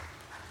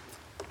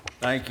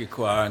Thank you,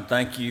 choir, and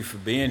thank you for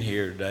being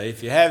here today.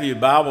 If you have your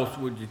Bibles,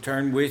 would you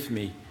turn with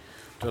me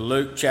to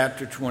Luke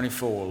chapter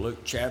 24? Luke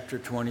chapter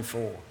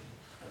 24.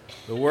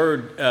 The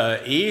word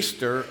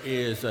Easter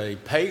is a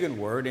pagan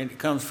word, and it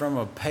comes from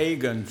a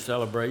pagan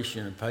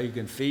celebration, a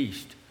pagan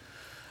feast.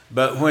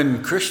 But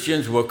when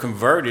Christians were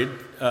converted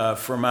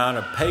from out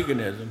of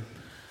paganism,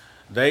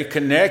 they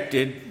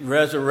connected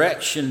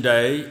Resurrection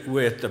Day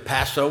with the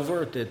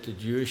Passover that the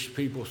Jewish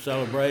people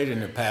celebrate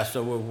and the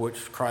Passover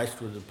which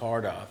Christ was a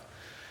part of.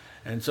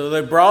 And so they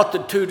brought the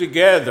two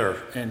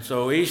together, and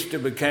so Easter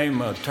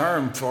became a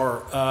term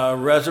for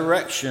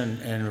resurrection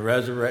and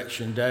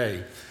Resurrection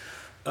Day.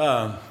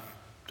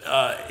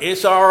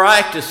 It's all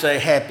right to say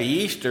Happy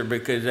Easter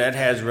because that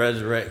has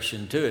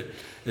resurrection to it,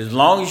 as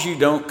long as you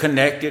don't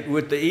connect it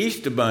with the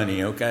Easter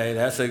Bunny, okay?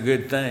 That's a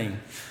good thing.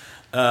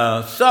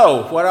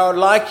 So what I would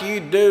like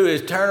you to do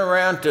is turn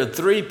around to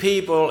three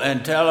people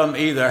and tell them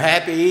either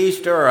Happy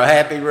Easter or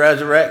Happy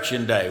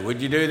Resurrection Day.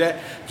 Would you do that?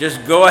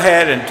 Just go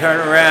ahead and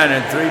turn around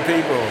and three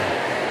people.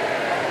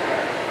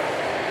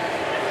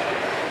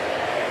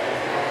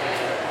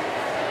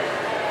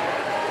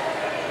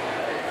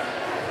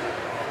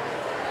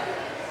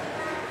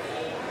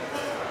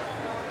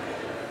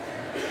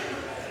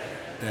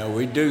 Now,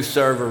 we do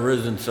serve a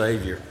risen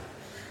Savior.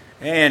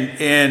 And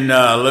in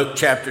Luke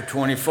chapter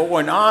 24,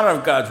 in honor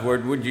of God's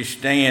word, would you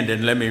stand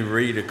and let me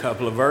read a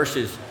couple of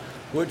verses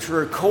which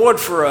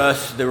record for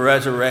us the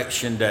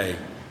resurrection day.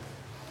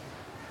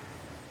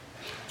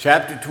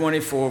 Chapter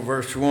 24,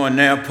 verse 1,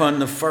 now upon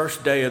the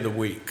first day of the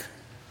week.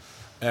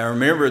 Now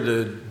remember,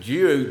 the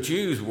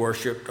Jews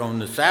worshipped on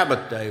the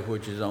Sabbath day,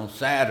 which is on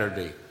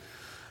Saturday.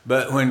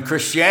 But when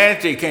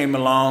Christianity came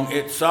along,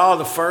 it saw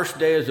the first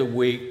day of the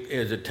week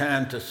as a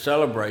time to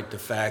celebrate the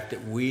fact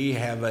that we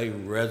have a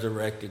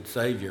resurrected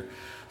Savior.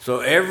 So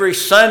every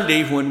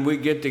Sunday when we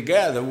get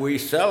together, we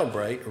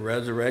celebrate a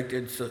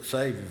resurrected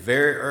Savior.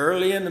 Very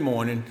early in the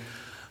morning,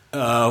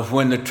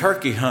 when the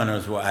turkey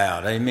hunters were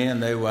out,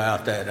 amen, they were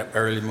out that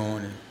early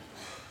morning.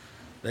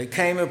 They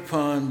came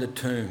upon the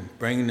tomb,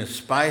 bringing the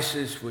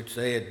spices which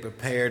they had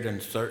prepared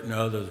and certain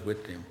others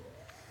with them.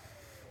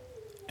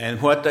 And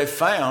what they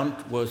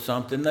found was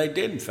something they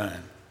didn't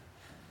find.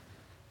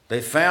 They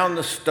found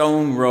the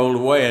stone rolled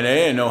away, and they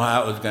didn't know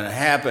how it was going to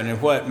happen.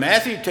 And what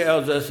Matthew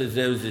tells us is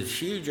there was this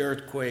huge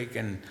earthquake,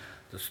 and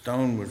the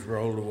stone was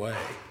rolled away.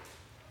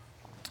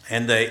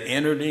 And they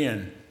entered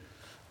in,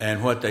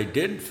 and what they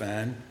didn't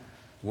find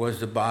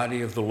was the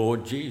body of the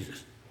Lord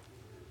Jesus.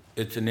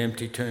 It's an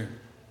empty tomb.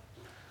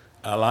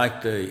 I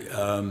like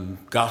the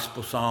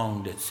gospel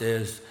song that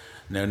says,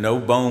 there are no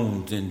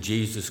bones in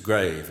Jesus'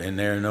 grave, and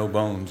there are no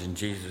bones in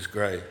Jesus'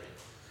 grave.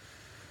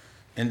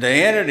 And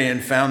they entered in,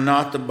 found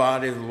not the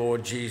body of the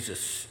Lord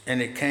Jesus.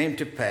 And it came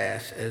to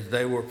pass, as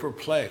they were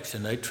perplexed,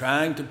 and they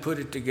trying to put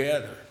it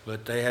together,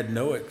 but they had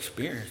no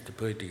experience to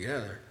put it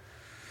together.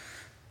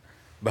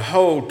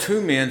 Behold,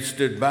 two men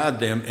stood by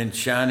them in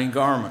shining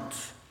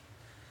garments.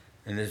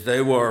 And as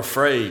they were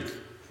afraid,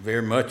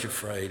 very much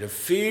afraid,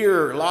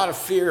 a lot of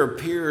fear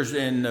appears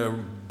in the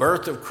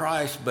birth of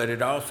Christ, but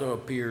it also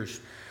appears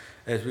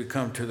as we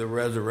come to the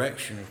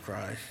resurrection of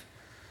Christ.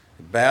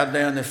 They bowed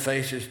down their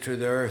faces to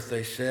the earth.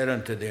 They said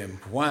unto them,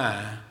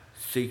 why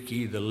seek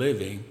ye the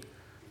living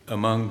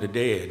among the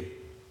dead?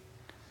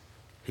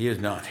 He is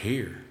not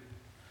here,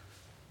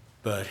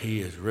 but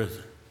he is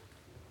risen.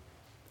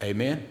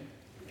 Amen?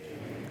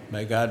 Amen.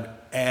 May God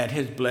add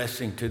his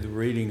blessing to the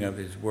reading of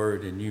his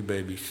word, and you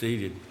may be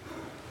seated.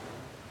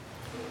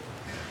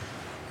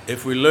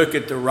 If we look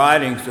at the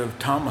writings of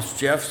Thomas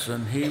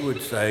Jefferson, he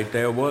would say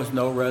there was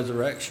no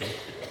resurrection.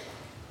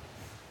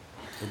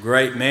 A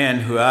great man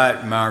who I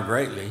admire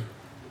greatly,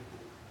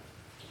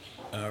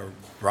 a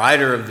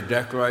writer of the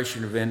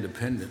Declaration of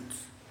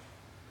Independence.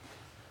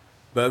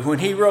 But when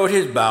he wrote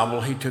his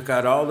Bible, he took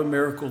out all the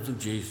miracles of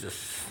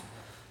Jesus,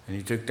 and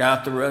he took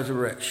out the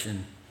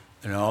resurrection,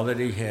 and all that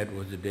he had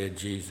was the dead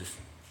Jesus.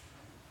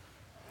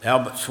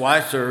 Albert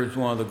Schweitzer is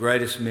one of the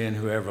greatest men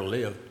who ever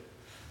lived.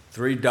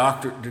 3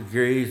 doctorate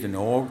degrees in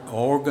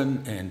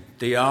organ and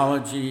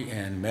theology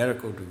and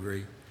medical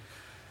degree.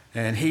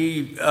 And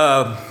he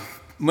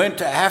went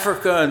to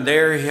Africa, and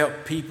there he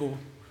helped people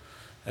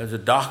as a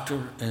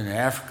doctor in an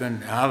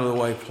African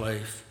out-of-the-way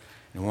place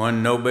and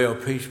won Nobel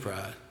Peace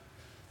Prize.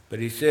 But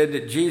he said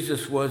that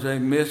Jesus was a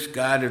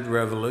misguided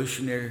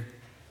revolutionary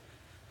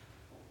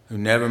who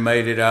never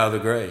made it out of the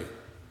grave.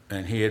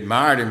 And he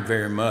admired him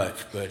very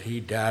much, but he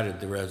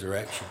doubted the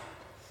resurrection.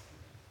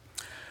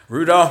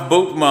 Rudolf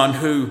Bultmann,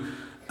 who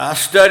I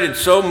studied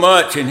so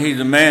much, and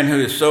he's a man who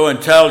is so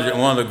intelligent,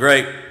 one of the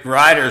great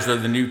writers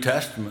of the New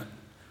Testament.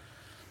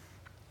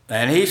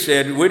 And he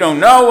said, we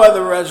don't know whether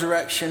the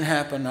resurrection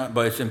happened or not,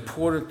 but it's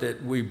important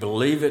that we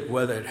believe it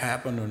whether it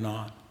happened or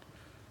not.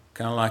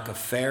 Kind of like a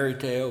fairy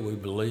tale, we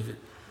believe it.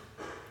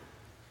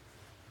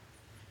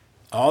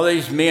 All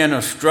these men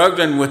are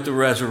struggling with the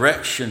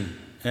resurrection,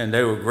 and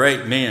they were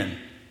great men.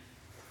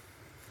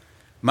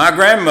 My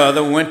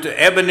grandmother went to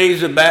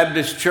Ebenezer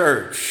Baptist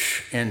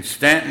Church in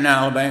Stanton,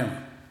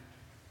 Alabama.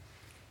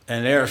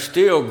 And there are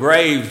still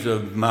graves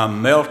of my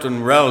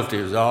Melton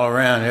relatives all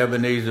around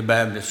Ebenezer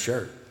Baptist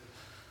Church.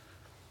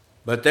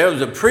 But there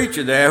was a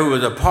preacher there who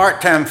was a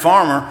part-time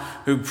farmer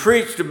who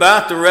preached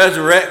about the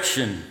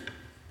resurrection.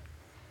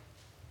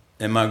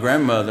 And my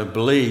grandmother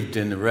believed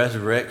in the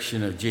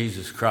resurrection of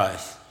Jesus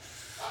Christ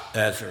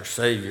as her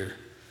Savior.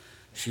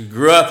 She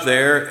grew up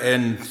there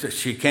and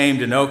she came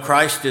to know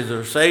Christ as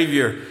her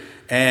Savior.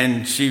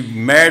 And she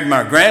married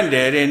my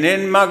granddaddy. And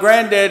then my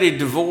granddaddy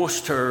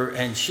divorced her.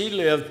 And she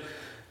lived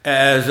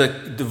as a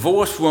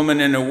divorced woman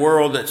in a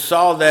world that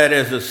saw that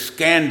as a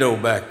scandal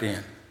back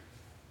then.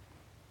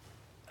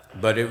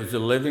 But it was the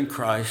living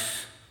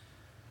Christ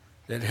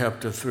that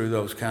helped her through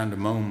those kind of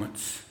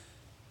moments.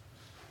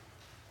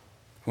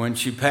 When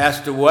she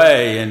passed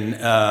away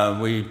and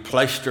we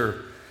placed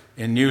her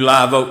in New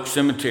Live Oak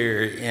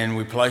Cemetery and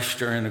we placed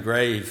her in a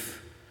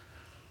grave,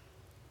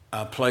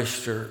 I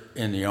placed her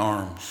in the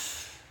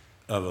arms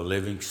of a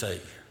living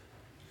Savior.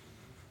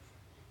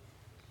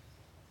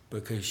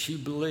 Because she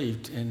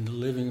believed in the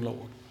living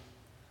Lord.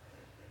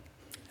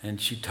 And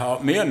she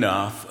taught me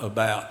enough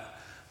about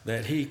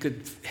that he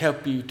could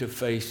help you to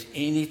face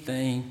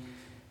anything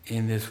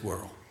in this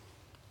world.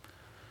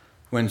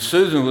 When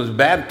Susan was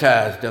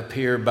baptized up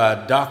here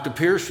by Dr.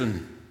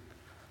 Pearson,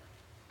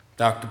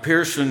 Dr.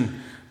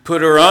 Pearson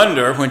put her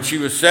under when she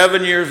was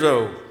 7 years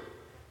old.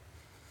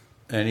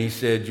 And he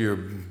said, "You're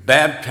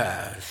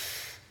baptized,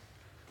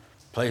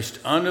 placed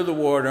under the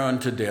water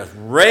unto death,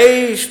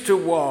 raised to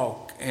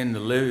walk in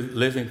the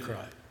living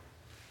Christ.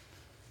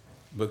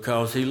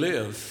 Because he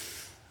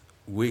lives,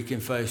 we can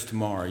face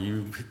tomorrow."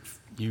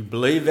 You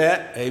believe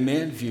that?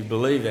 Amen. If you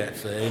believe that,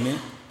 say amen.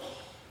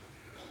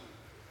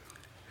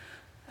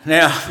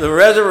 Now, the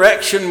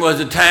resurrection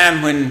was a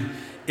time when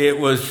it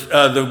was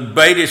the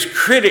greatest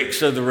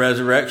critics of the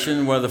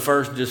resurrection were the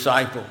first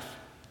disciples.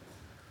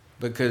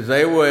 Because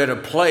they were at a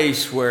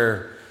place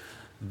where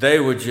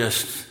they were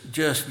just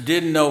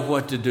didn't know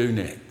what to do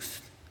next.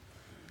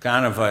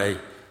 Kind of a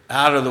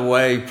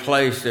out-of-the-way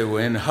place. They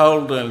were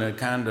huddled in a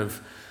kind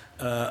of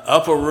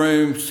upper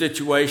room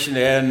situation.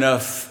 They had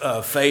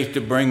enough faith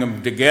to bring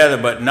them together,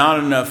 but not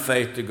enough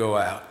faith to go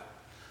out.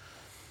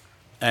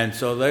 And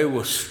so they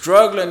were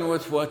struggling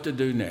with what to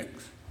do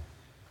next.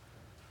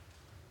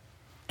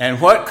 And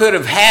what could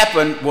have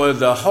happened was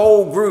the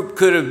whole group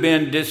could have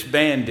been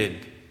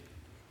disbanded.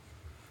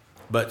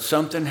 But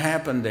something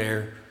happened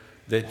there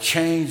that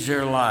changed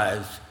their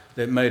lives,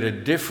 that made a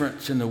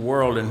difference in the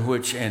world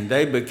and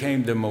they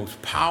became the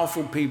most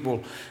powerful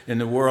people in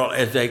the world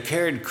as they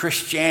carried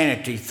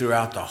Christianity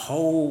throughout the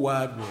whole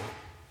wide world.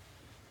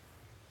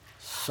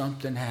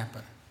 Something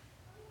happened.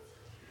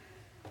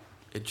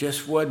 It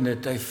just wasn't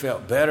that they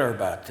felt better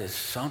about this.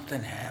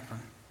 Something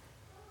happened.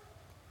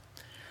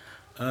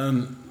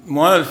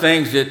 One of the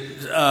things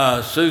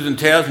that Susan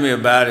tells me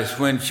about is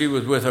when she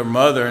was with her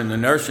mother in the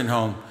nursing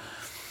home,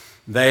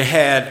 they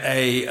had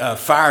a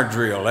fire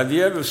drill. Have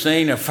you ever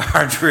seen a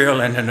fire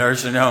drill in a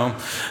nursing home?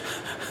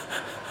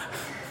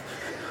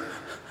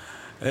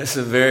 It's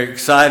a very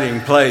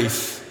exciting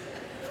place.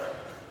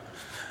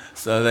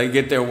 So they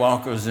get their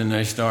walkers and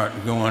they start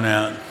going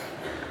out.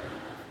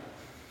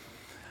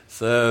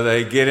 So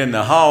they get in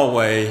the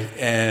hallway,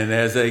 and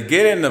as they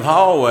get in the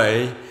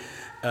hallway,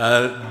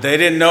 they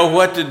didn't know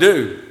what to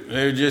do.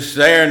 They were just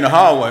there in the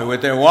hallway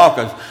with their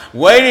walkers,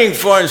 waiting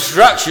for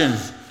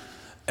instructions.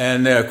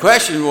 And the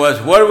question was,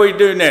 what do we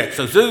do next?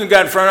 So Susan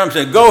got in front of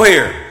them and said, "Go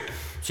here."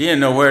 She didn't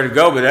know where to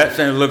go, but that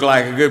seemed to look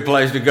like a good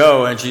place to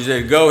go. And she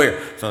said, "Go here."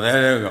 So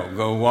there they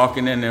go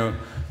walking in there.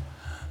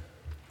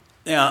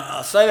 Now,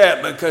 I'll say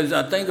that because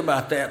I think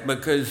about that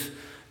because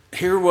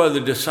here were the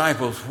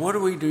disciples. What do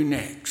we do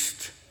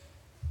next?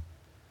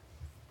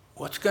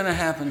 What's going to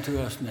happen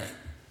to us next?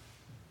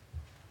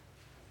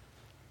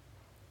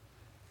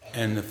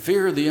 And the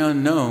fear of the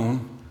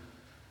unknown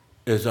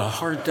is a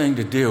hard thing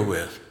to deal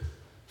with.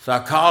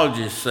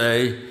 Psychologists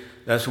say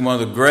that's one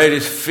of the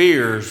greatest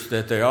fears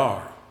that there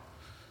are.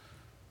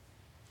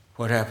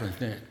 What happens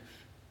next?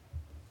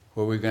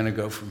 Where are we going to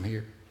go from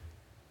here?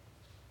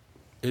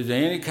 Is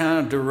there any kind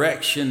of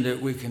direction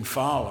that we can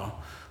follow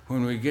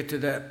when we get to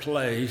that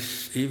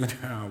place, even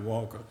in our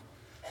walk?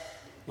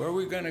 Where are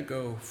we going to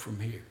go from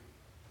here?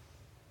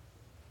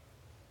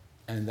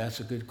 And that's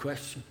a good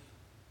question.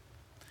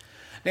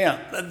 Now,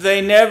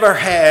 they never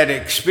had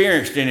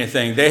experienced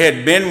anything. They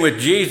had been with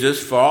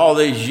Jesus for all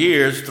these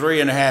years,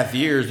 3.5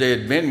 years they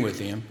had been with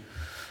him.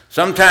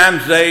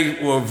 Sometimes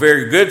they were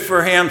very good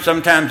for him.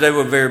 Sometimes they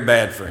were very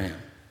bad for him.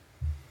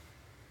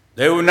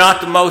 They were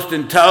not the most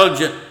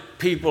intelligent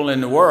people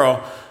in the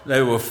world.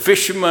 They were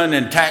fishermen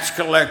and tax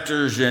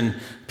collectors and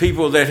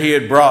people that he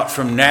had brought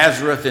from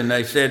Nazareth. And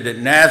they said that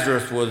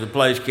Nazareth was a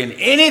place, can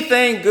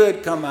anything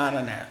good come out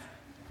of Nazareth?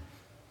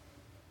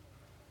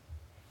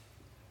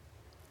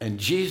 And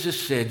Jesus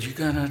said, "You're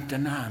going to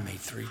deny me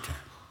 3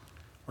 times.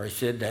 Or he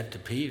said that to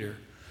Peter.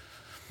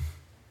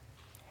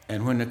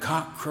 And when the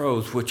cock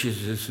crows, which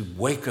is this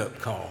wake-up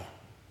call,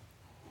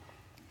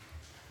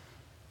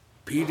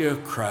 Peter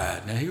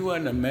cried. Now, he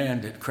wasn't a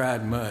man that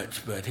cried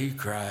much, but he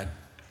cried.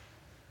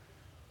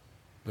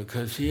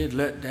 because he had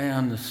let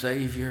down the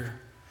Savior,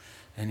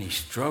 and he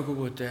struggled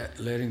with that,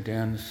 letting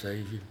down the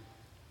Savior.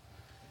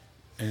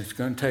 And it's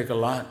going to take a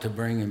lot to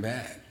bring him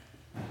back.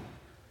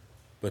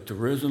 But the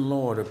risen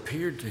Lord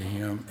appeared to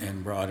him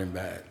and brought him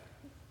back.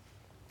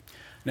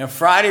 Now,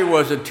 Friday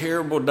was a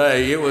terrible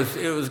day. It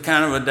was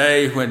kind of a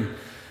day when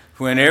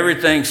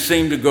everything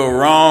seemed to go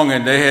wrong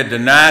and they had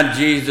denied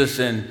Jesus,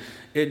 and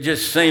it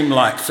just seemed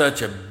like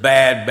such a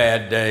bad,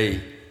 bad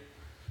day.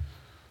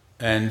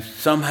 And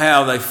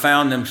somehow they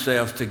found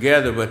themselves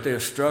together, but they're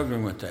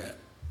struggling with that.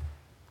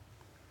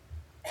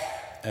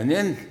 And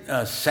then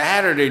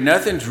Saturday,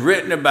 nothing's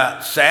written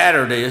about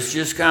Saturday. It's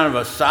just kind of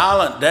a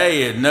silent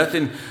day.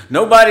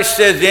 Nobody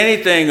says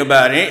anything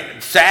about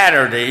it.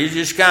 Saturday. You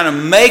just kind of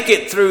make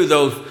it through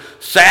those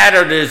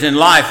Saturdays in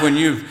life when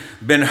you've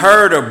been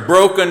hurt or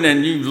broken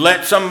and you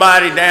let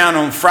somebody down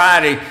on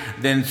Friday.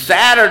 Then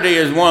Saturday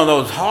is one of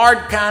those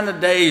hard kind of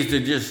days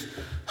to just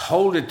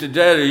hold it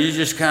together. You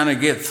just kind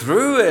of get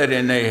through it,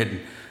 and they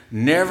had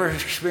never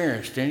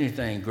experienced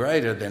anything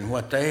greater than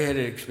what they had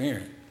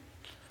experienced.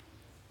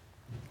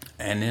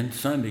 And then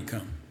Sunday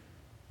come.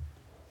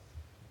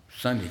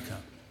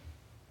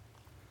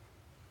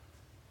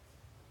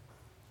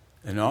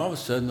 And all of a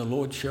sudden the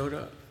Lord showed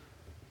up.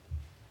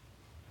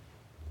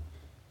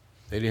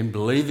 They didn't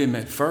believe him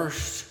at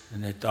first,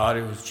 and they thought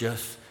it was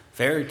just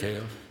fairy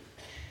tales.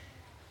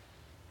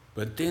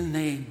 But then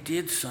they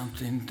did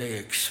something. They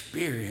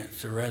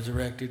experienced the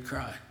resurrected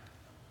Christ.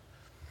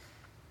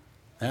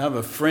 I have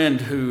a friend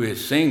who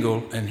is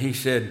single, and he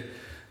said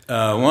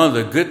one of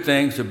the good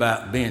things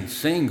about being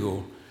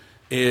single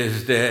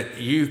is that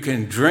you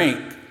can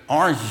drink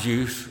orange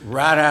juice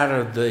right out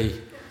of the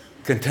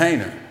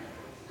container.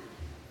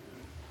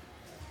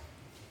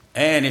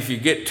 And if you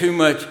get too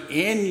much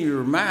in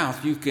your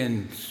mouth, you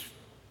can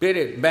spit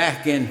it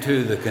back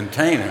into the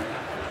container.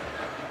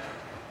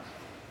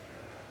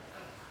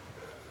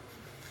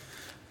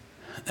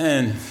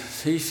 And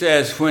he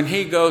says when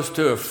he goes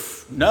to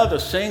another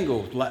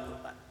single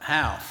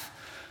house,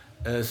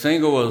 a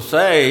single will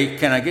say,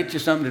 "Can I get you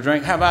something to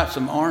drink? How about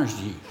some orange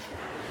juice?"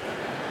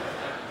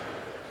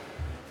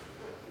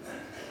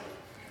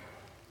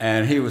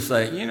 And he would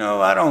say,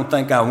 "I don't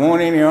think I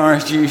want any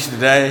orange juice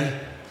today."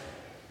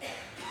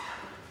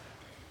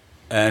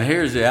 And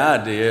here's the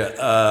idea.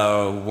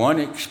 One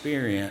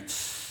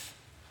experience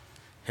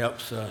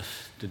helps us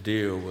to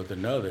deal with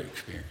another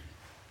experience.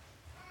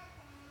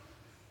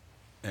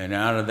 And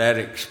out of that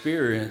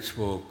experience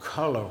will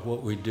color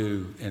what we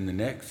do in the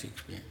next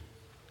experience.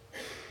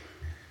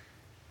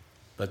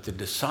 But the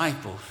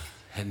disciples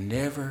had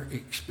never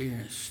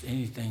experienced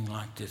anything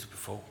like this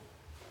before.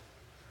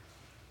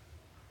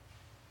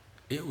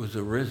 It was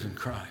a risen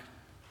Christ.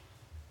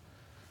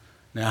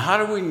 Now,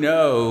 how do we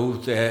know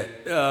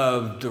that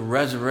the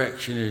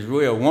resurrection is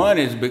real? One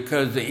is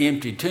because the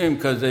empty tomb,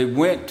 because they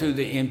went to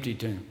the empty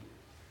tomb.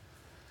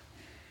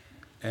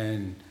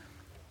 And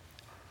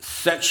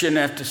section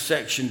after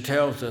section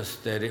tells us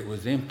that it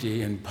was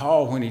empty. And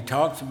Paul, when he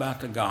talks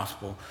about the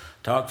gospel,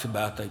 talks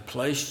about they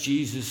placed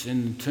Jesus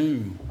in the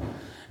tomb.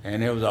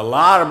 And there was a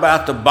lot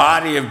about the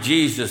body of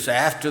Jesus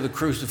after the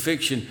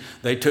crucifixion.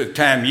 They took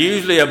time.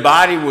 Usually a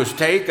body was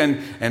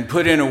taken and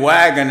put in a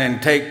wagon and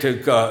taken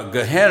to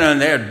Gehenna,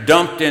 and they're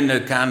dumped in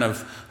the kind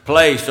of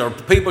place. Or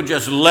people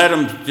just let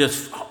them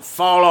just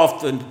fall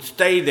off and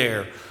stay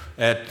there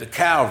at the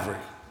Calvary.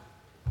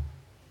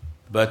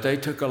 But they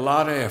took a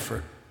lot of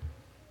effort.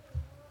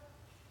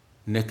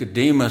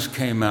 Nicodemus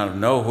came out of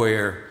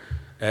nowhere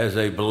as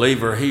a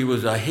believer. He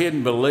was a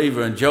hidden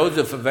believer, and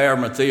Joseph of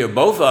Arimathea,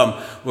 both of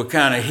them were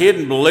kind of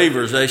hidden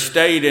believers. They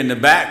stayed in the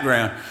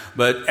background.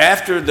 But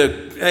after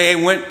they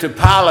went to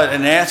Pilate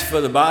and asked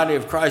for the body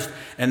of Christ,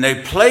 and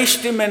they placed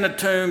him in a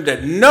tomb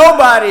that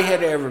nobody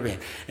had ever been.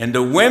 And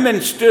the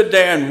women stood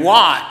there and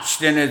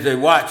watched, and as they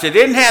watched, they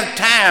didn't have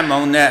time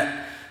on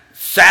that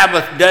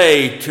Sabbath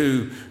day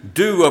to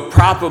do a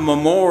proper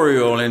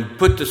memorial and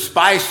put the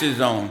spices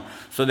on.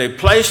 So they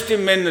placed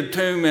him in the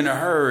tomb in a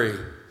hurry.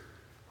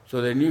 So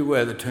they knew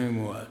where the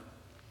tomb was.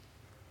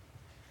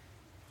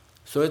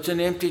 So it's an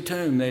empty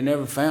tomb. They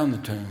never found the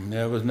tomb.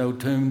 There was no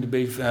tomb to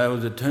be found. There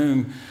was a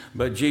tomb,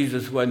 but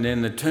Jesus wasn't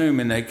in the tomb,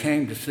 and they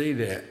came to see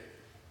that.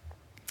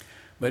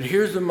 But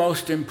here's the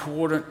most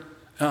important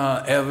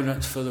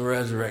evidence for the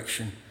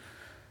resurrection: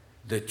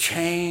 the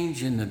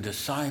change in the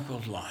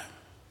disciples' life.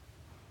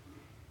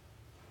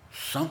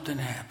 Something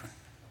happened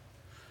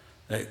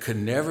that could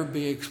never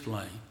be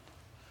explained,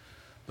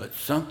 but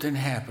something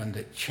happened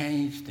that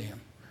changed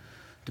them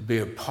to be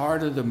a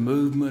part of the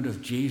movement of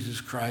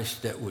Jesus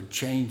Christ that would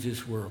change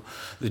this world.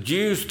 The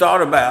Jews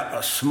thought about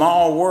a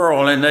small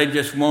world, and they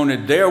just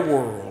wanted their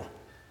world.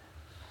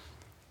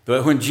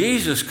 But when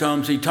Jesus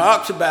comes, he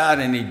talks about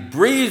and he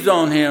breathes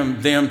on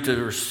them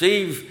to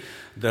receive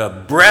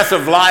the breath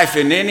of life,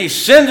 and then he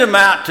sends them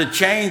out to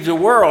change the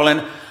world.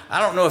 And I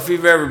don't know if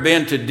you've ever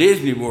been to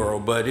Disney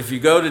World, but if you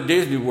go to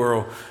Disney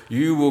World,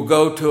 you will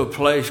go to a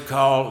place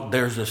called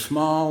There's a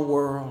Small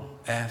World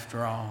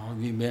After All.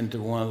 Have you been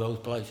to one of those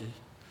places?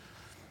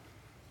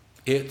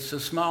 It's a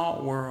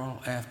small world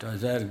after.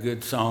 Is that a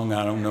good song?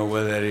 I don't know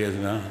whether that is or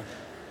not.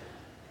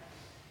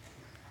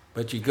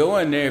 But you go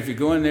in there, if you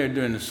go in there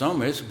during the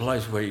summer, it's a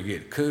place where you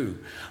get cool.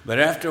 But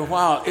after a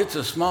while, it's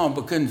a small,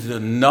 because the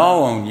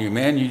gnaw on you,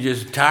 man. You're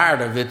just tired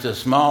of it. It's a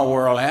small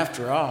world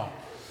after all.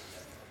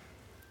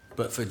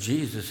 But for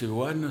Jesus, it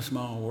wasn't a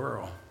small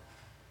world.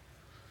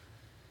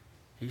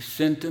 He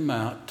sent them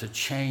out to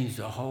change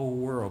the whole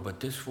world. But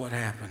this is what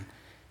happened.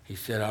 He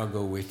said, I'll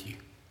go with you.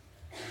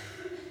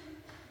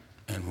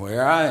 And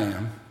where I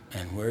am,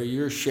 and where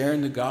you're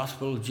sharing the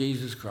gospel of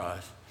Jesus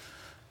Christ,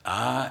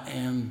 I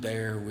am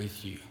there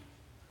with you.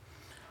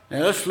 Now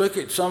let's look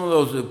at some of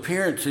those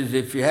appearances.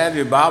 If you have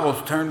your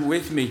Bibles, turn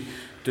with me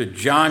to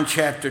John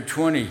chapter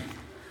 20.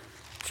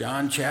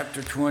 John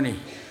chapter 20.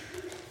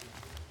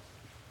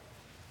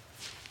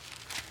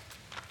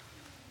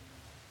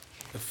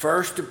 The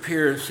first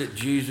appearance that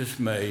Jesus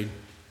made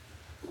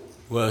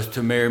was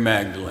to Mary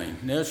Magdalene.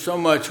 There's so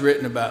much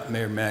written about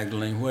Mary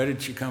Magdalene. Where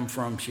did she come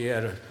from? She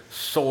had a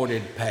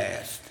sordid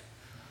past,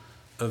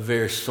 a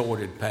very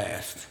sordid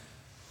past.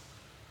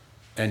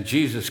 And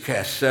Jesus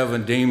cast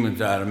 7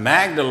 demons out of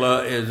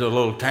Magdala. Is a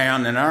little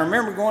town, and I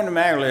remember going to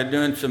Magdala,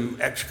 doing some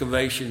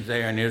excavations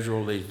there in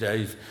Israel these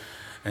days.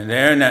 And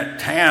there in that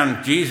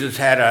town, Jesus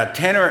had an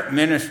itinerant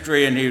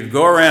ministry, and he would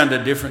go around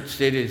to different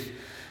cities,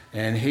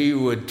 and he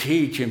would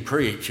teach and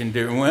preach. And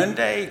one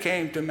day he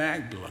came to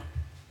Magdala,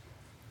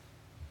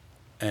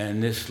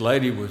 and this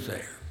lady was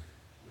there.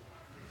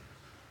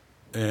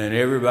 And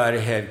everybody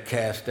had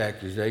cast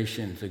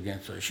accusations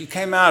against her. She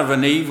came out of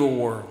an evil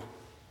world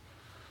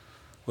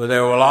where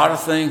there were a lot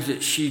of things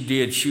that she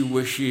did she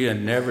wished she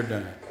had never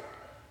done.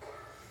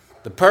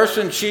 The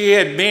person she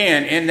had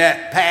been in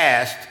that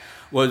past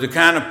was the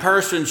kind of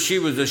person she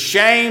was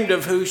ashamed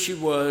of who she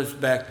was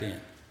back then.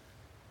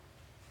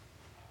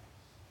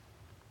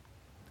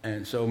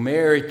 And so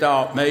Mary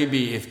thought,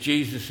 maybe if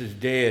Jesus is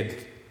dead,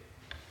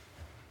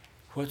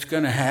 what's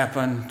going to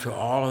happen to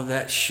all of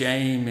that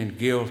shame and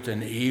guilt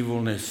and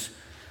evilness?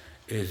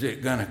 Is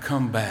it going to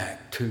come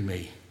back to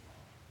me?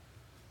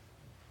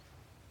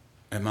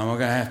 Am I going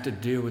to have to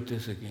deal with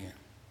this again?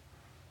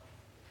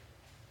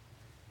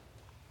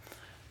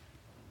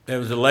 There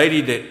was a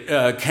lady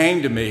that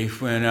came to me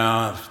when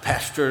I was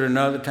pastor at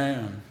another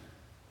town.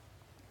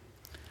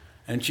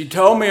 And she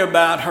told me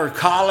about her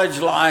college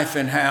life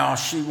and how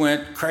she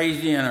went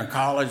crazy in her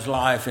college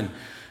life and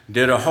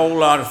did a whole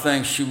lot of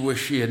things she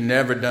wished she had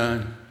never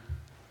done.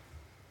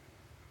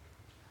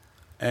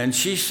 And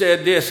she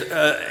said this,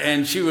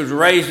 and she was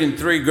raising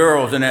 3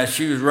 girls, and as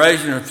she was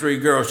raising her 3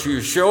 girls, she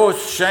was so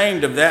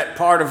ashamed of that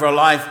part of her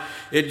life,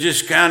 it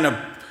just kind of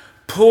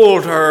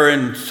pulled her,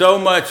 and so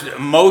much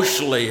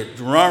emotionally, it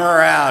wrung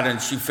her out,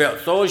 and she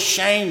felt so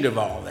ashamed of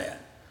all that.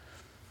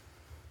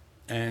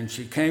 And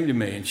she came to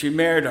me, and she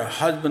married a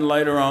husband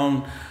later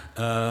on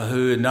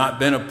who had not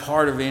been a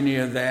part of any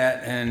of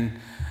that, and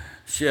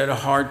she had a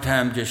hard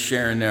time just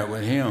sharing that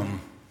with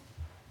him.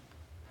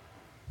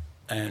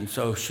 And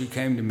so she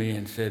came to me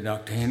and said,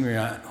 Dr. Henry,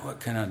 what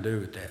can I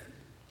do with that?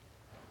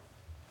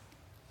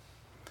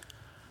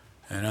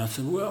 And I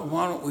said, well,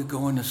 why don't we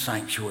go in the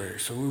sanctuary?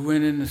 So we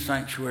went in the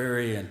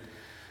sanctuary,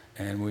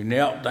 and we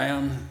knelt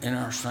down in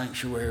our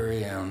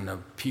sanctuary on the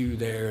pew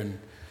there,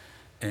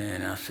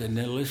 and I said,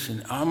 now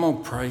listen, I'm going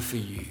to pray for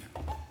you.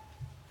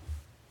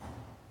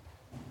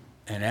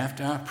 And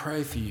after I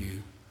pray for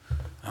you,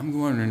 I'm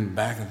going in the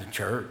back of the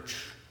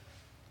church.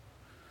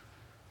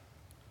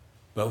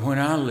 But when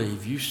I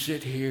leave, you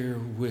sit here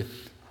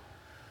with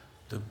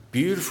the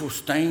beautiful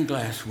stained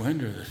glass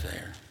window that's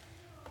there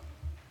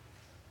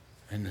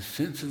and the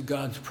sense of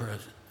God's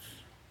presence.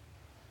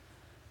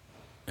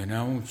 And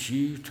I want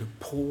you to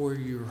pour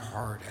your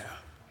heart out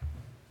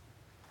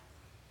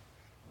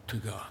to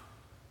God.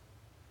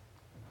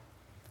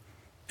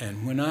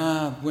 And when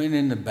I went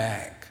in the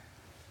back,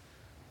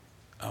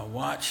 I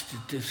watched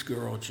this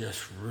girl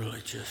just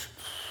really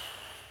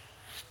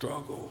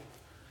struggle.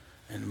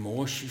 And the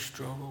more she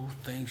struggled,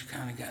 things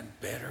kind of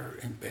got better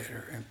and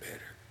better and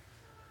better.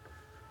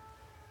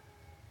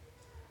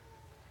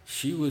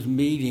 She was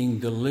meeting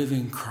the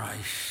living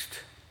Christ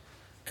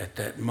at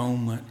that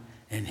moment,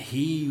 and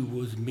he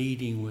was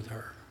meeting with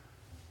her.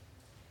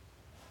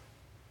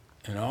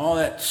 And all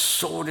that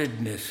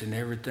sordidness and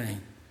everything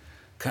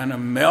kind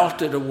of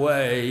melted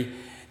away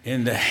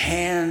in the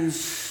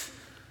hands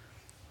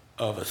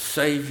of a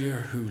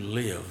Savior who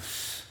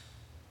lives.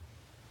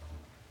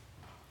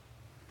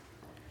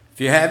 If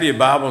you have your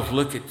Bibles,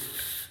 look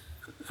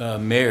at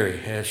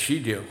Mary as she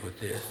dealt with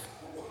this.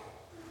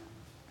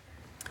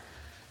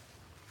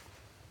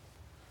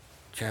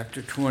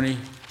 Chapter 20,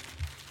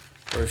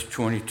 verse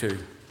 22.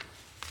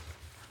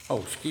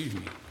 Oh, excuse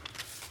me.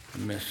 I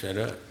messed that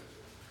up.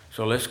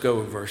 So let's go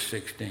with verse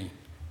 16.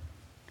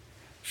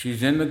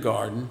 She's in the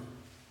garden.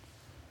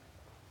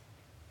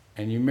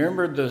 And you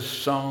remember the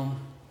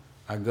song,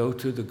 I go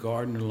to the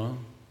garden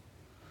alone,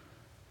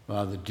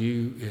 while the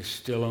dew is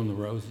still on the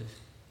roses?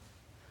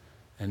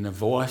 And the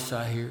voice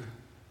I hear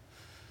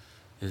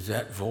is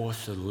that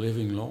voice of the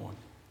living Lord.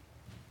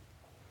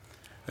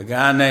 A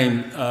guy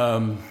named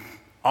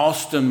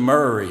Austin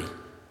Murray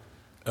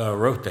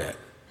wrote that.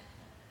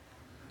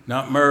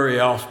 Not Murray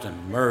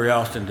Austin. Murray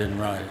Austin didn't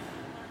write it.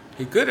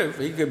 He could have.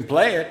 He could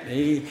play it.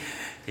 He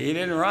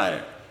didn't write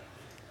it.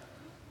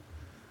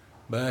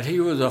 But he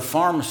was a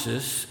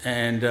pharmacist,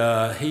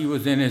 and he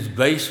was in his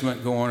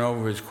basement going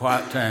over his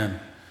quiet time.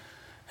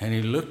 And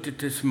he looked at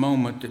this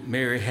moment that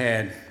Mary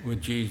had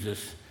with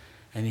Jesus,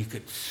 and he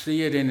could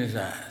see it in his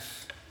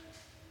eyes.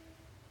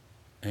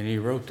 And he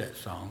wrote that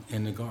song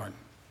in the garden.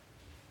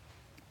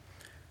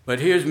 But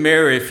here's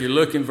Mary. If you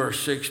look in verse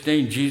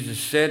 16, Jesus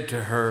said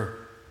to her,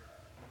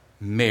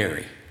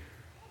 Mary.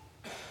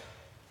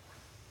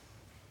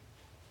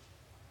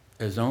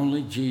 As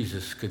only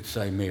Jesus could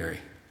say Mary.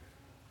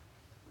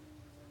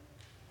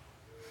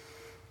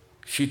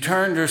 She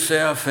turned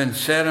herself and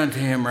said unto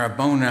him,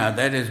 Rabboni,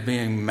 that is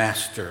being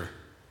master.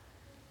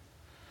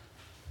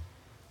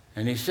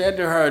 And he said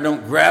to her,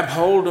 don't grab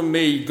hold of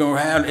me. Go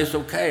around. It's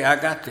okay.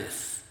 I got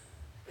this.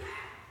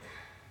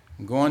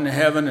 I'm going to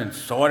heaven and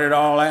sort it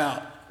all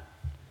out.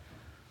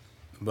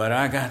 But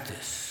I got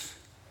this.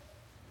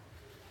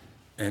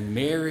 And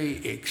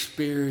Mary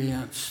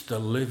experienced the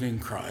living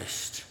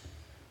Christ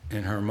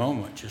in her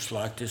moment, just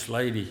like this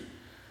lady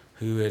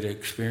who had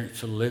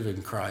experienced the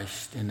living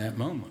Christ in that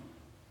moment.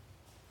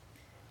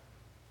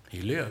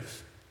 He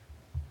lives.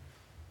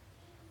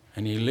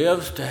 And he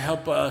lives to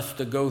help us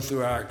to go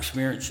through our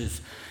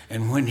experiences.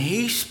 And when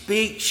he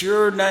speaks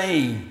your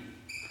name,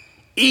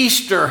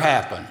 Easter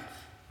happens.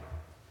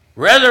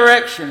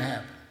 Resurrection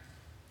happens.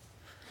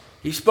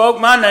 He spoke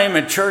my name,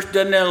 and church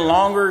doesn't any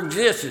longer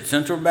exist at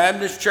Central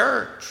Baptist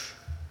Church.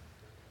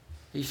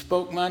 He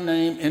spoke my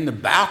name in the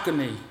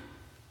balcony.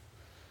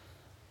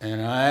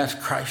 And I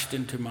asked Christ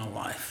into my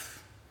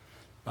life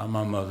by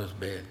my mother's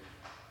bed.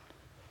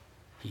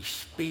 He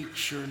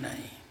speaks your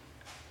name.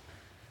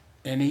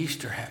 And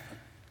Easter happened.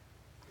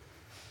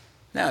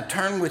 Now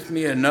turn with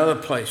me another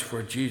place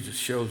where Jesus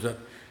shows up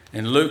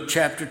in Luke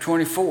chapter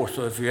 24.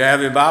 So if you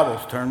have your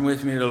Bibles, turn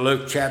with me to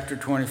Luke chapter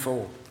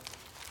 24.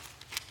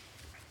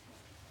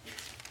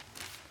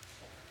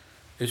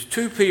 There's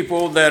two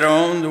people that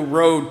are on the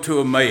road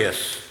to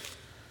Emmaus.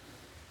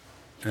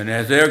 And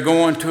as they're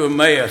going to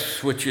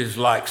Emmaus, which is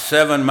like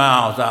 7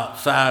 miles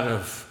outside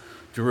of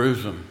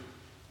Jerusalem,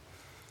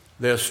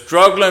 they're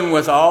struggling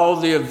with all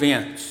the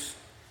events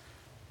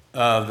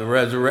of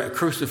the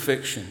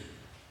crucifixion.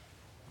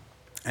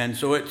 And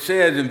so it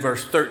says in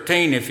verse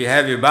 13, if you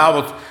have your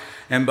Bibles,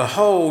 and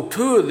behold,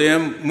 two of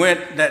them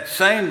went that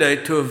same day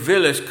to a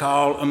village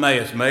called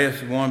Emmaus.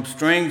 Emmaus is one of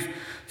strings,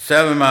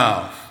 7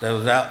 miles. That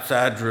was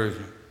outside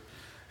Jerusalem.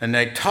 And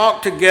they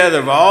talked together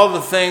of all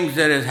the things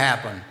that had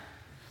happened.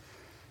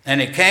 And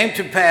it came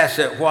to pass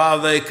that while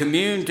they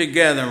communed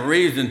together and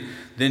reasoned,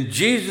 then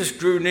Jesus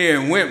drew near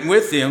and went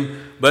with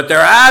them, but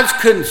their eyes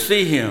couldn't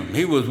see him.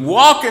 He was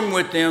walking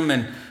with them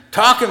and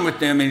talking with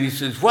them, and he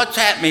says, what's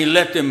happening?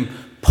 Let them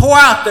pour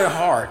out their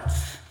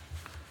hearts.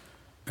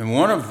 And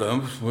one of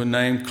them was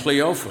named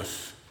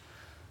Cleophas.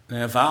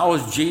 Now, if I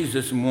was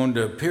Jesus and wanted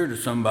to appear to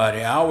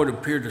somebody, I would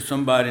appear to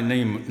somebody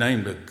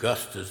named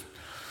Augustus,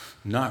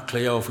 not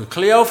Cleophas.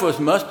 Cleophas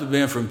must have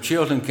been from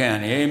Chilton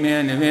County.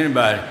 Amen. If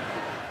anybody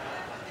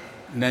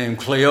named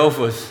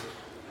Cleophas.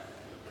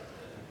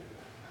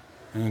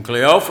 And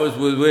Cleophas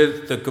was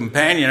with the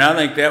companion. I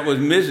think that was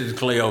Mrs.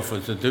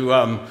 Cleophas. The two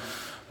of them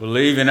were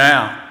leaving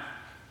out.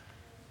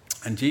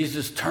 And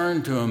Jesus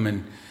turned to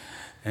them,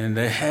 and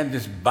they had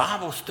this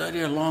Bible study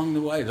along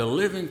the way, the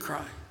living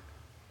Christ.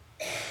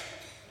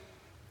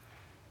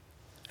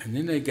 And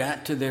then they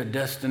got to their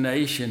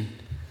destination,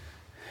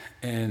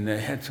 and they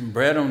had some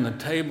bread on the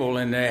table,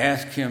 and they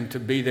asked him to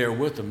be there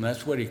with them.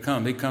 That's what he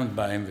comes. He comes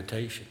by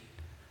invitation.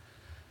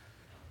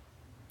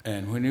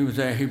 And when he was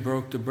there, he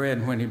broke the bread.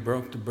 And when he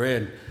broke the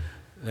bread,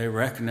 they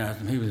recognized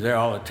him. He was there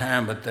all the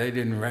time, but they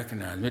didn't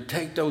recognize him. It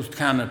takes those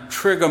kind of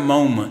trigger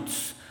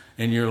moments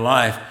in your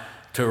life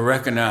to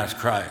recognize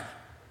Christ.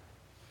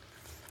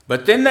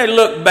 But then they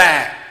looked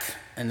back,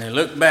 and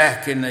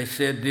they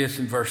said this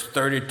in verse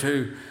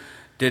 32,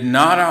 did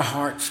not our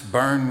hearts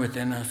burn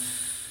within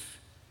us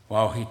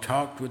while he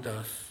talked with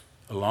us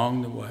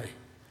along the way,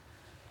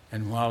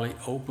 and while he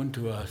opened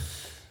to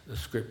us the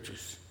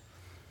scriptures?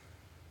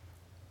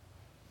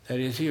 That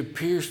is, he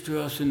appears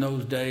to us in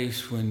those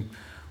days when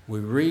we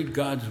read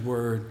God's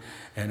word,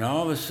 and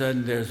all of a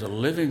sudden there's a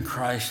living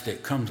Christ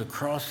that comes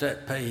across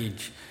that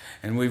page.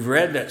 And we've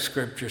read that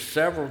scripture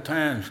several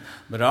times,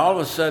 but all of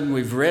a sudden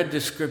we've read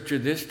this scripture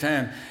this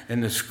time,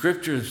 and the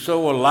scripture is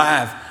so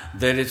alive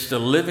that it's the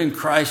living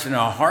Christ, and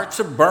our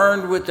hearts are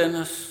burned within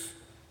us.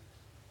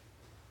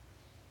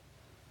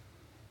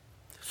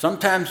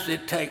 Sometimes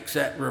it takes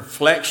that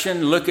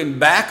reflection, looking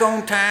back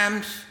on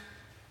times.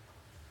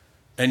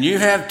 And you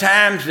have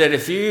times that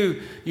if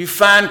you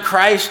find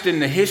Christ in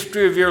the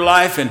history of your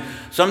life, and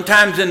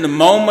sometimes in the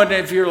moment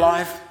of your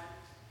life.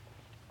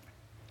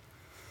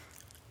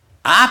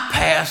 I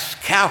passed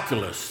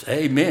calculus.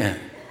 Amen.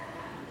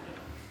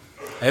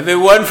 If it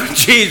wasn't for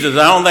Jesus,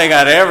 I don't think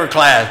I'd ever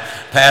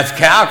pass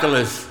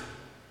calculus.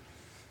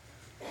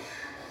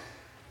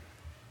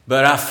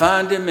 But I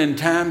find him in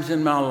times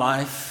in my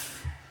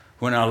life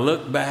when I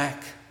look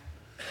back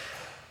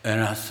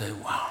and I say,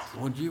 wow,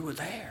 Lord, you were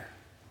there.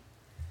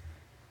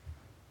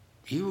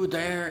 You were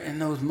there in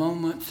those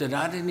moments that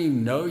I didn't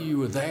even know you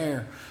were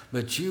there,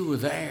 but you were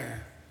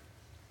there.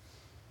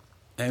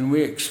 And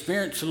we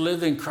experience the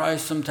living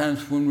Christ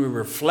sometimes when we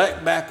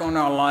reflect back on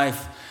our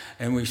life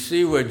and we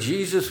see where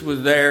Jesus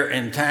was there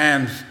in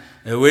times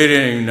that we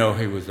didn't even know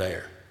he was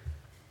there.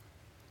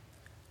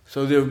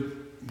 So the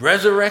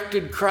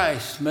resurrected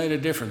Christ made a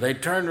difference. They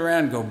turned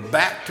around and go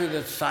back to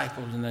the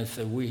disciples and they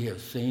said, we have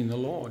seen the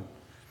Lord.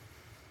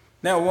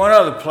 Now, one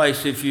other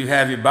place, if you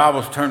have your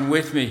Bibles, turn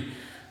with me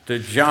to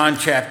John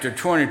chapter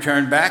 20.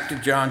 Turn back to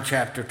John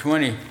chapter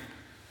 20.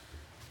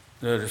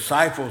 The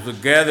disciples are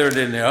gathered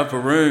in the upper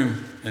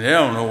room and they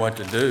don't know what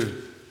to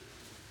do.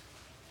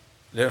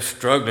 They're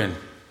struggling.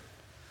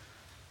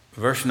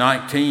 Verse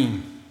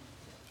 19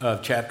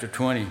 of chapter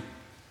 20.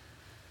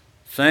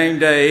 Same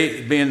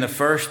day, being the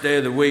first day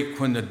of the week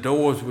when the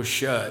doors were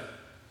shut.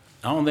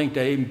 I don't think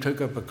they even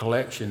took up a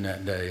collection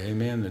that day.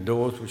 Amen. The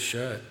doors were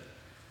shut.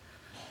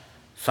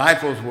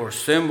 Disciples were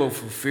assembled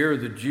for fear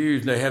of the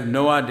Jews. They have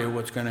no idea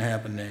what's going to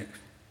happen next.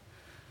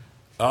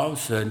 All of a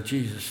sudden,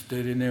 Jesus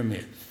stood in their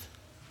midst.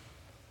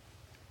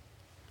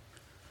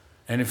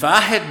 And if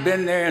I had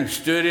been there and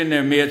stood in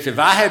their midst, if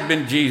I had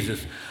been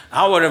Jesus,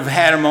 I would have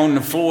had them on the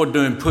floor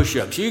doing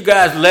push-ups. You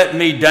guys let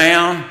me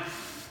down.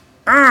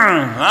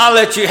 I'll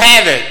let you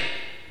have it.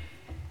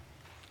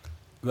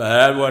 But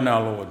that wasn't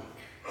our Lord.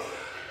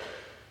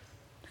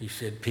 He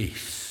said,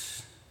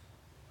 peace.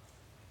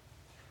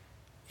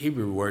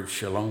 Hebrew word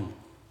shalom.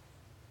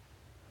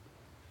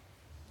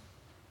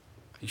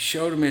 He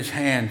showed him his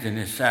hands and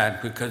his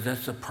side because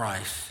that's the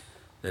price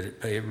that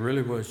it paid. It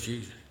really was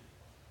Jesus.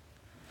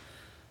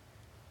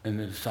 And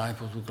the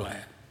disciples were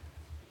glad.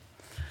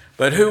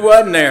 But who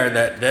wasn't there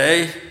that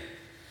day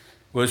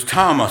was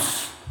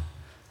Thomas.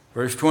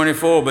 Verse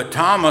 24, but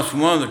Thomas,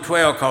 one of the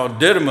 12 called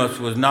Didymus,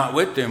 was not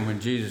with them when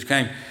Jesus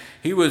came.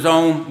 He was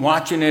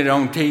watching it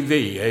on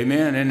TV.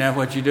 Amen? Isn't that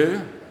what you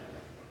do?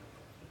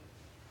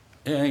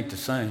 It ain't the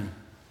same.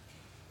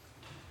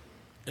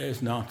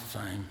 It's not the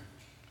same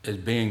as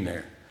being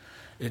there.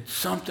 It's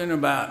something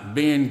about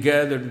being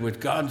gathered with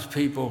God's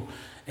people.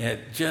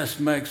 It just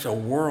makes a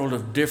world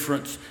of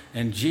difference.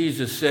 And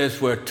Jesus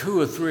says, where 2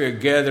 or 3 are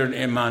gathered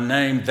in my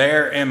name,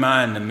 there am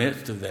I in the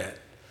midst of that.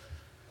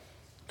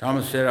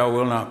 Thomas said, I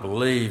will not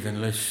believe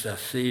unless I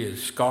see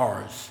his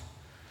scars.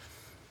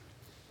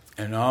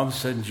 And all of a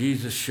sudden,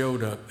 Jesus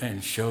showed up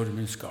and showed him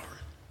his scars.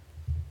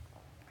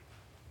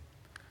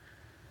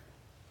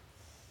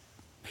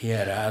 He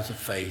had eyes of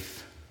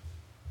faith.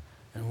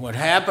 And what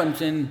happens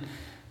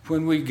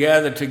when we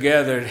gather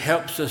together, it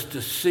helps us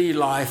to see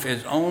life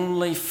as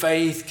only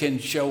faith can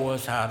show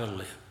us how to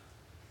live.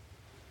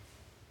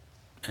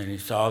 And he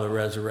saw the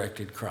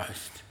resurrected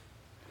Christ.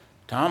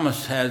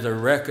 Thomas has a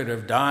record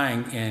of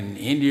dying in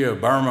India,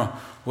 Burma,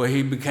 where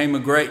he became a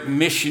great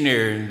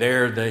missionary. And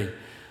there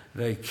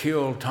they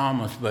killed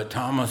Thomas. But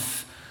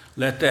Thomas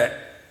let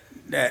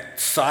that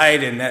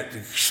sight and that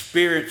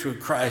experience with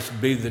Christ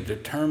be the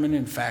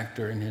determining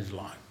factor in his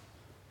life.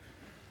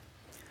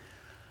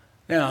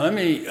 Now, let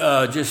me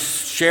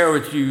just share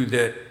with you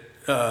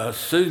that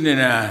Susan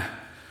and I,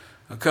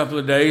 a couple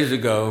of days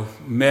ago,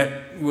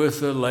 met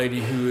with a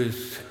lady who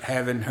is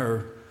having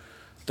her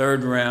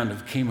 3rd round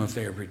of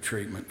chemotherapy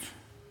treatments.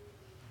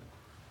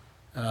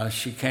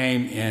 She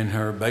came in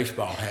her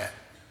baseball hat.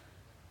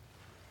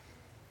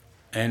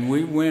 And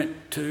we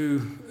went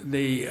to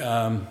the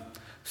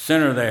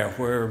center there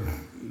where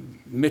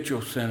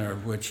Mitchell Center,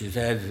 which is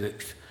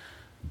Isaac's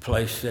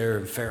place there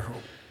in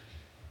Fairhope.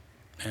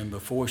 And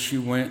before she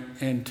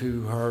went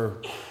into her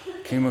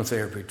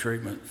chemotherapy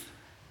treatments,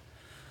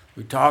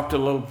 we talked a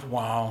little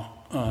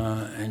while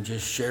and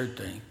just shared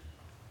things.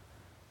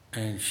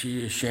 And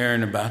she is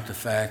sharing about the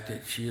fact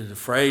that she is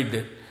afraid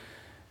that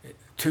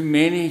too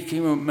many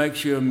chemo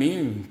makes you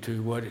immune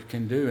to what it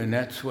can do, and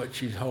that's what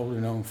she's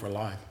holding on for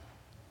life.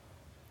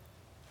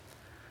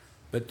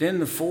 But then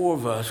the 4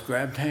 of us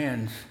grabbed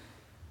hands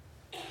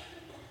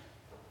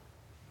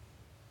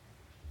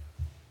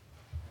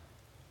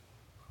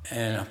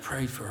and I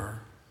prayed for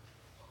her.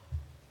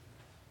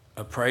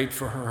 I prayed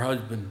for her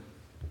husband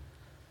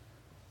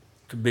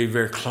to be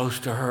very close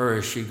to her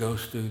as she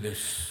goes through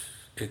this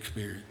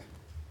experience.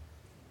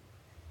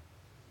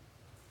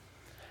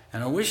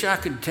 And I wish I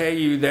could tell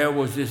you there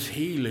was this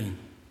healing.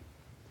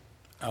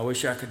 I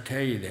wish I could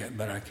tell you that,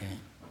 but I can't.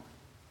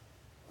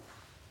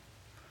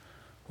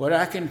 What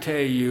I can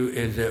tell you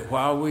is that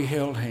while we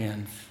held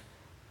hands,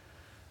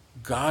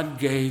 God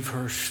gave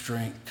her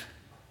strength.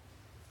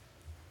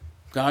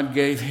 God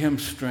gave him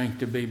strength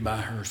to be by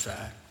her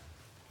side.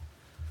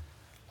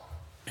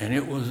 And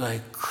it was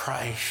a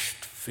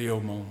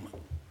Christ-filled moment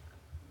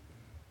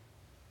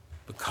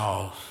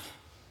because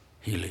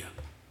he lived.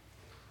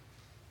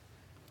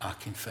 I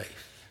can face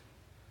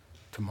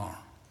tomorrow.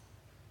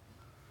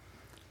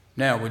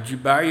 Now, would you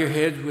bow your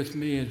heads with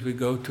me as we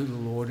go to the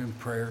Lord in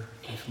prayer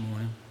this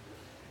morning?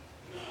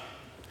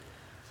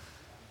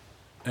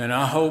 And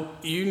I hope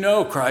you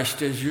know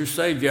Christ as your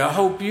Savior. I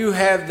hope you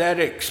have that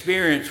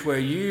experience where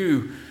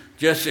you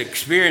just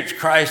experience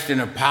Christ in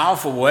a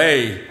powerful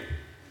way,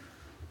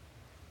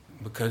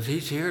 because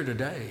he's here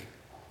today.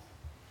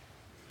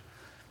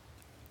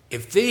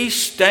 If these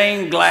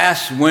stained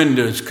glass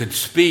windows could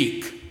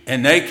speak,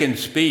 and they can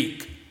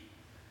speak,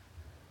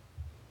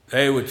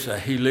 they would say,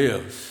 he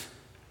lives.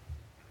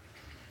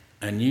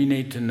 And you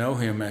need to know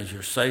him as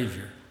your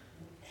Savior.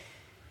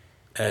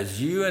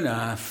 As you and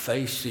I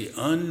face the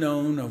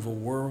unknown of a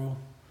world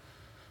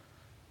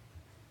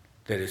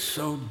that is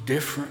so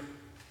different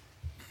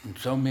in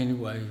so many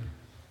ways,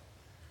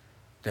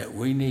 that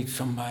we need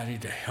somebody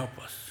to help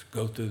us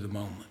go through the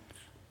moments.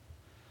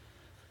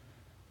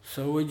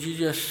 So would you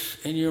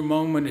just, in your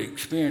moment,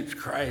 experience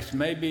Christ,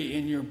 maybe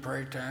in your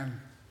prayer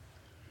time,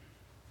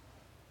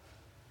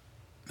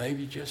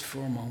 maybe just for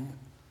a moment,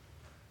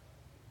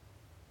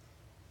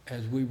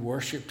 as we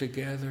worship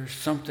together,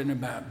 something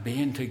about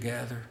being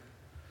together,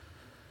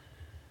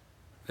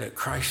 that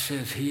Christ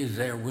says he is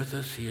there with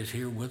us, he is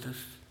here with us.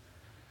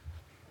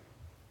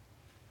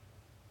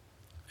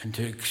 And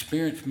to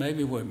experience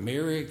maybe what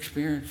Mary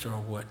experienced, or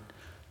what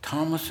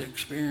Thomas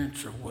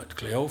experienced, or what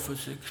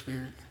Cleophas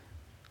experienced.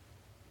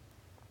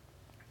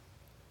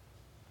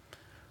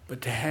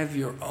 But to have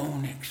your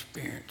own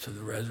experience of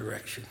the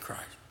resurrection of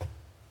Christ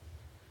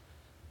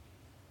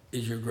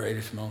is your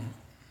greatest moment.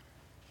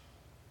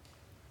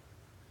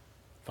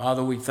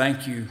 Father, we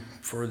thank you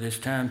for this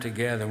time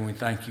together, and we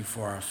thank you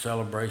for our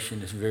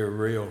celebration. It's very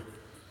real.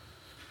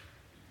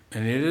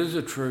 And it is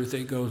a truth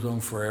that goes on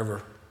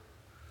forever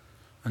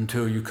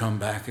until you come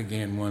back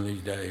again one of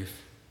these days.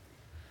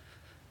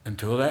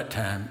 Until that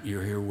time,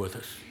 you're here with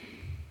us.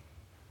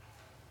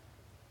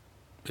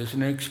 It's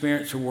an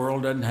experience the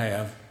world doesn't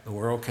have. The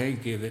world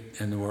can't give it,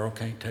 and the world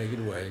can't take it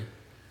away.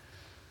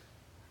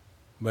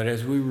 But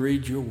as we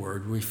read your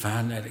word, we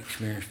find that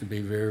experience to be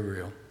very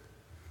real.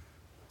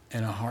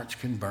 And our hearts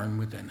can burn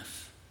within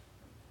us.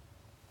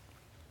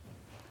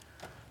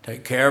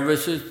 Take care of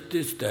us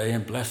this day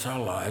and bless our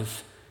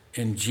lives.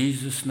 In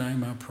Jesus'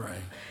 name I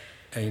pray.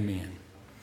 Amen.